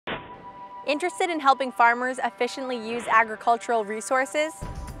Interested in helping farmers efficiently use agricultural resources?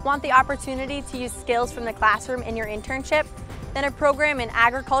 Want the opportunity to use skills from the classroom in your internship? Then a program in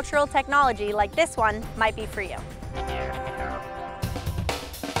agricultural technology like this one might be for you.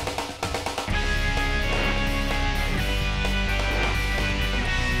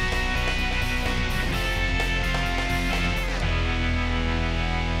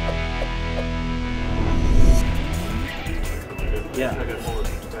 Yeah,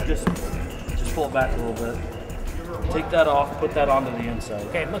 just pull it back a little bit. Take that off, put that onto the inside.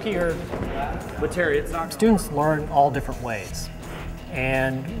 Okay, look at your... But Terry, it's not... Students learn all different ways.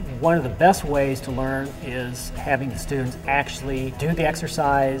 And one of the best ways to learn is having the students actually do the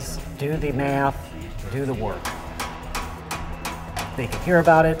exercise, do the math, do the work. They can hear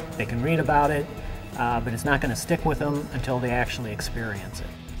about it, they can read about it, but it's not going to stick with them until they actually experience it.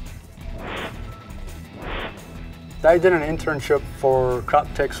 I did an internship for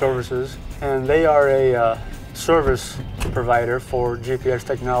Crop Tech Services, and they are a service provider for GPS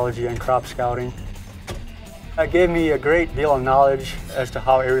technology and crop scouting. That gave me a great deal of knowledge as to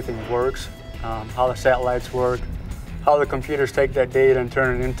how everything works, how the satellites work, how the computers take that data and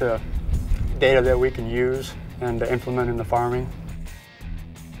turn it into data that we can use and implement in the farming.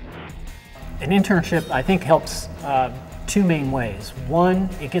 An internship, I think, helps two main ways. One,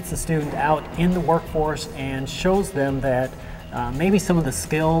 it gets the student out in the workforce and shows them that maybe some of the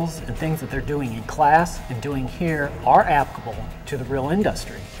skills and things that they're doing in class and doing here are applicable to the real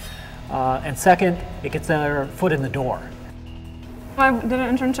industry. And second, it gets their foot in the door. I did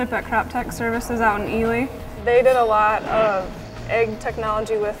an internship at Crop Tech Services out in Ely. They did a lot of ag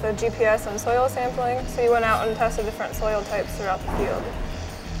technology with the GPS and soil sampling, so you went out and tested different soil types throughout the field.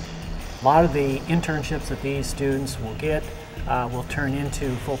 A lot of the internships that these students will get will turn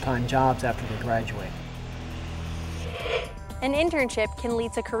into full-time jobs after they graduate. An internship can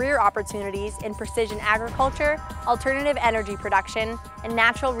lead to career opportunities in precision agriculture, alternative energy production, and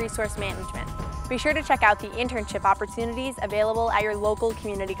natural resource management. Be sure to check out the internship opportunities available at your local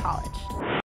community college.